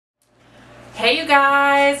Hey you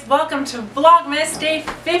guys, welcome to Vlogmas day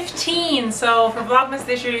 15. So for Vlogmas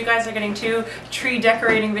this year you guys are getting 2 tree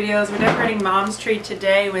decorating videos. We're decorating Mom's tree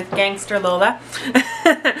today with Gangster Lola.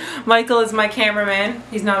 Michael is my cameraman.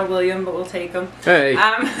 He's not a William, but we'll take him. Hey.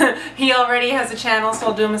 He already has a channel, so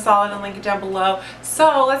I'll do him a solid and link it down below.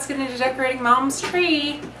 So let's get into decorating Mom's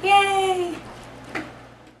tree. Yay!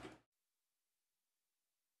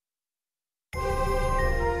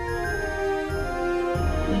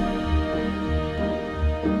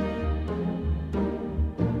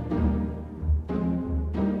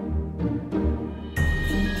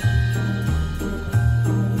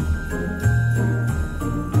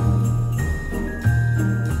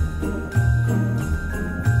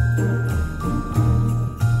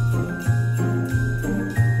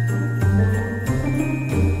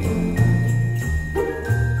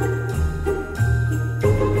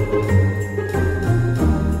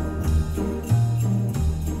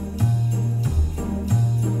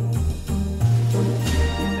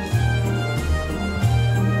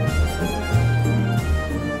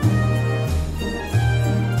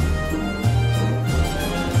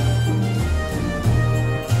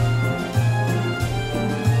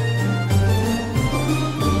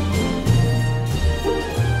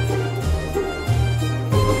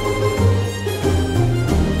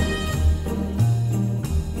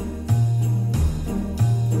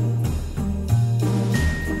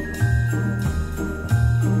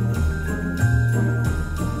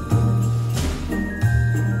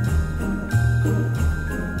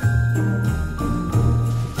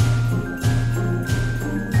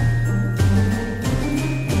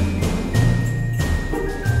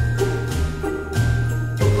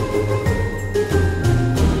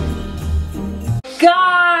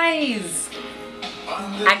 Guys!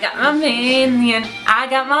 I got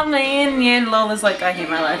my minion. Lola's like, I hate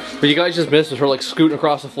my life. But you guys just missed her like scooting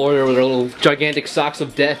across the floor there with her little gigantic socks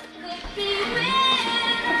of death.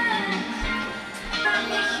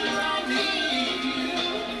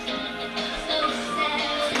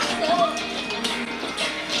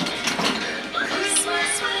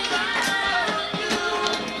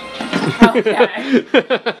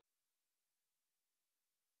 Okay.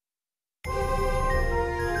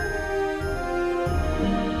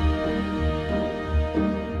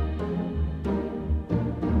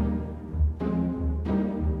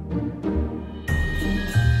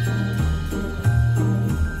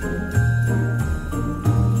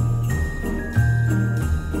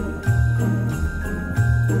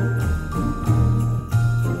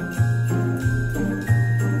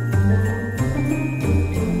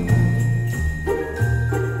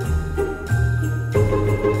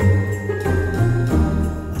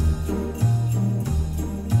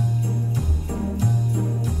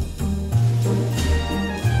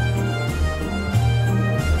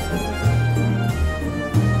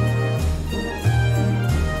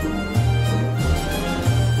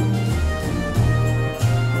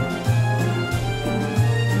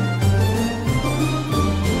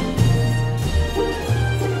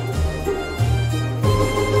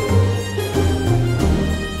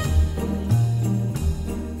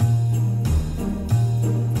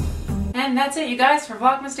 And that's it, you guys, for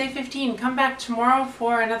Vlogmas Day 15. Come back tomorrow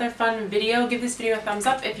for another fun video. Give this video a thumbs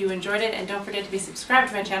up if you enjoyed it, and don't forget to be subscribed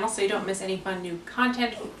to my channel so you don't miss any fun new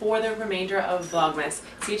content for the remainder of Vlogmas.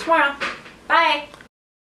 See you tomorrow. Bye!